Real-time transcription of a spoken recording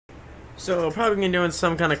So probably gonna be doing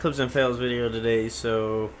some kind of clips and fails video today.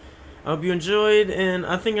 So I hope you enjoyed, and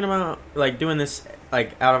I'm thinking about like doing this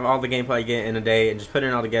like out of all the gameplay I get in a day and just putting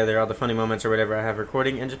it all together, all the funny moments or whatever I have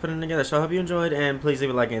recording, and just putting it together. So I hope you enjoyed, and please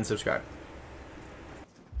leave a like and subscribe.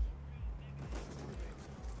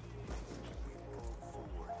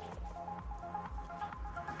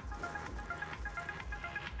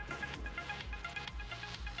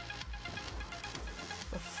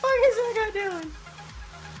 The fuck is that guy doing?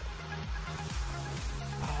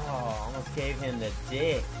 Oh, almost gave him the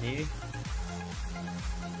dick, dude.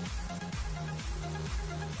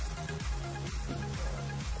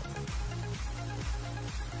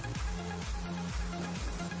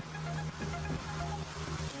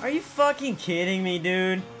 Are you fucking kidding me,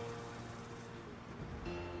 dude?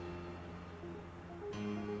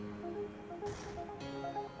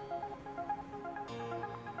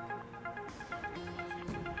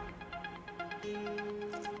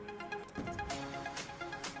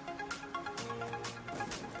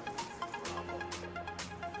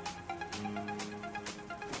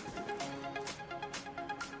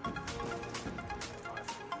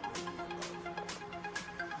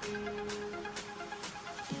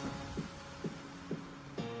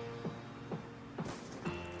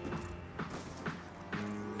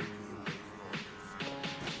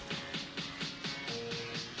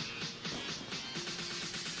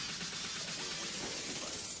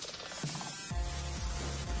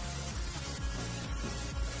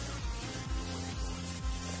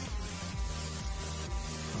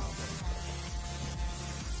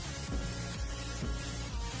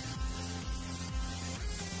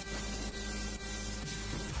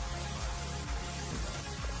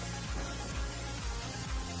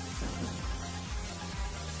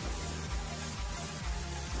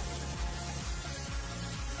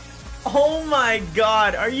 Oh my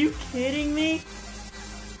god, are you kidding me?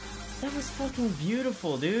 That was fucking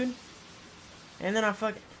beautiful, dude. And then I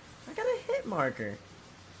got a hit marker.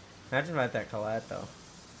 Imagine about that collab though.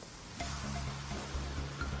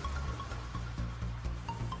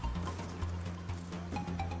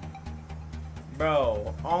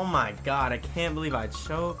 Bro, oh my god, I can't believe I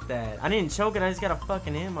choked that. I didn't choke it, I just got a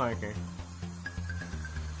fucking hit marker.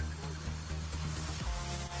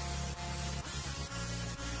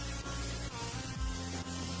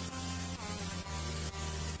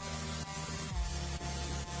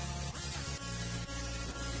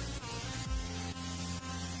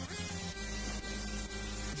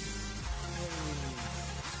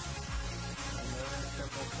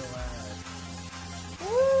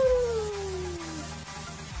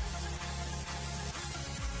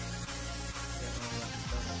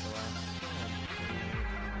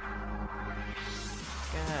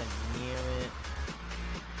 God damn it.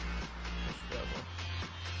 Struggle.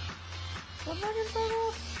 What fucking struggle?